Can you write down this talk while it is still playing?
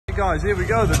guys, here we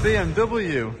go, the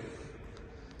BMW.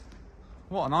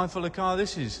 What an eyeful of car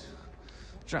this is.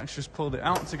 Jack's just pulled it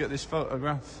out to get this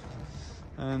photograph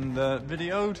and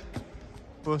videoed.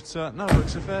 But no,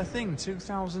 looks a fair thing.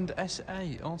 2000 SA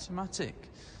automatic.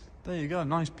 There you go,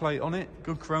 nice plate on it,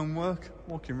 good chrome work.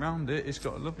 Walking around it, it's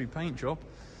got a lovely paint job.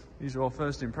 These are all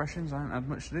first impressions, I haven't had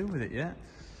much to do with it yet.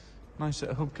 Nice set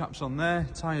of hubcaps on there,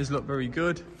 tyres look very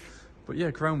good. But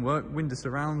yeah, chrome work, window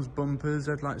surrounds, bumpers,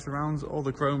 headlight surrounds, all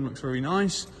the chrome looks very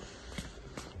nice.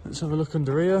 Let's have a look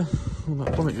under here. Oh,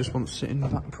 that bonnet just wants sitting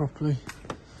back properly.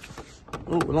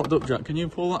 Oh, we're locked up, Jack. Can you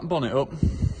pull that bonnet up?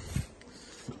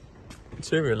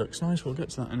 Interior looks nice, we'll get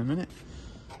to that in a minute.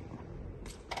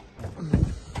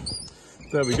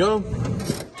 There we go.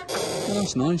 Oh,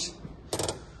 that's nice.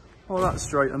 Oh, that's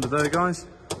straight under there, guys.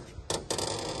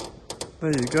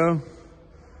 There you go.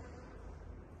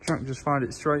 Jack just fired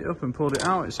it straight up and pulled it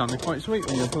out. It sounded quite sweet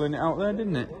when you were pulling it out there,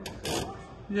 didn't it?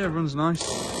 Yeah, it runs nice.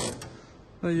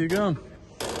 There you go.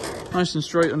 Nice and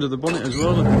straight under the bonnet as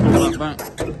well. Pull that back.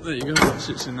 There you go. That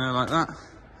sits in there like that.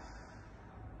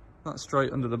 That's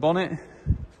straight under the bonnet.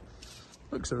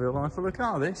 Looks a real life of a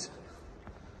car, this.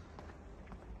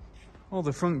 All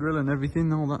the front grille and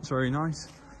everything, all that's very nice.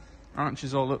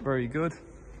 Arches all look very good.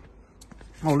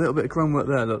 Oh, a little bit of chrome work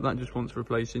there, look, that just wants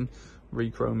replacing.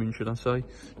 Re-chroming, should I say.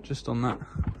 Just on that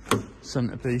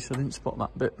centrepiece, I didn't spot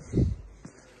that bit.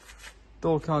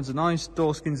 Door cards are nice,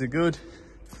 door skins are good.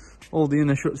 All the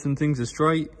inner shuts and things are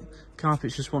straight.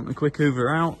 Carpets just want a quick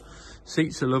hoover out.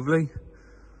 Seats are lovely.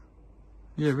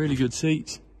 Yeah, really good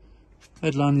seats.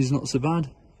 Headline is not so bad.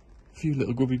 A few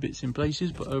little grubby bits in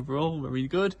places, but overall very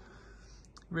good.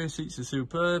 Rear seats are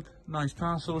superb. Nice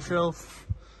parcel shelf.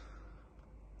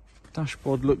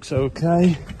 Dashboard looks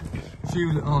okay.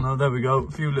 Oh no, there we go.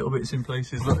 A few little bits in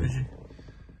places. Look, a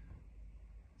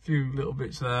few little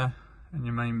bits there, and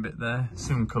your main bit there.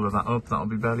 Soon colour that up. That'll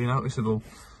be barely noticeable.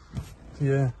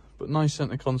 Yeah, but nice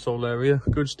centre console area.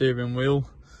 Good steering wheel.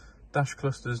 Dash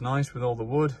cluster's nice with all the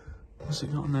wood. What's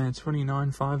it got on there?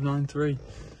 29593.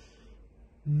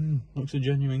 Looks a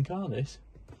genuine car, this.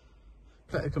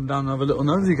 Better come down and have a little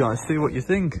nosy, guys. See what you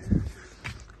think.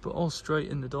 But all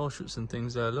straight in the door shuts and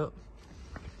things there, look.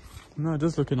 No, it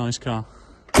does look a nice car.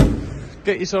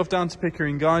 Get yourself down to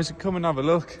Pickering, guys, and come and have a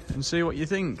look and see what you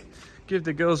think. Give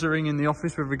the girls a ring in the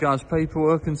office with regards to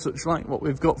paperwork and such like, what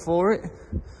we've got for it.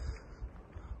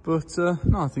 But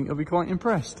no, I think you'll be quite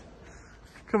impressed.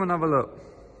 Come and have a look.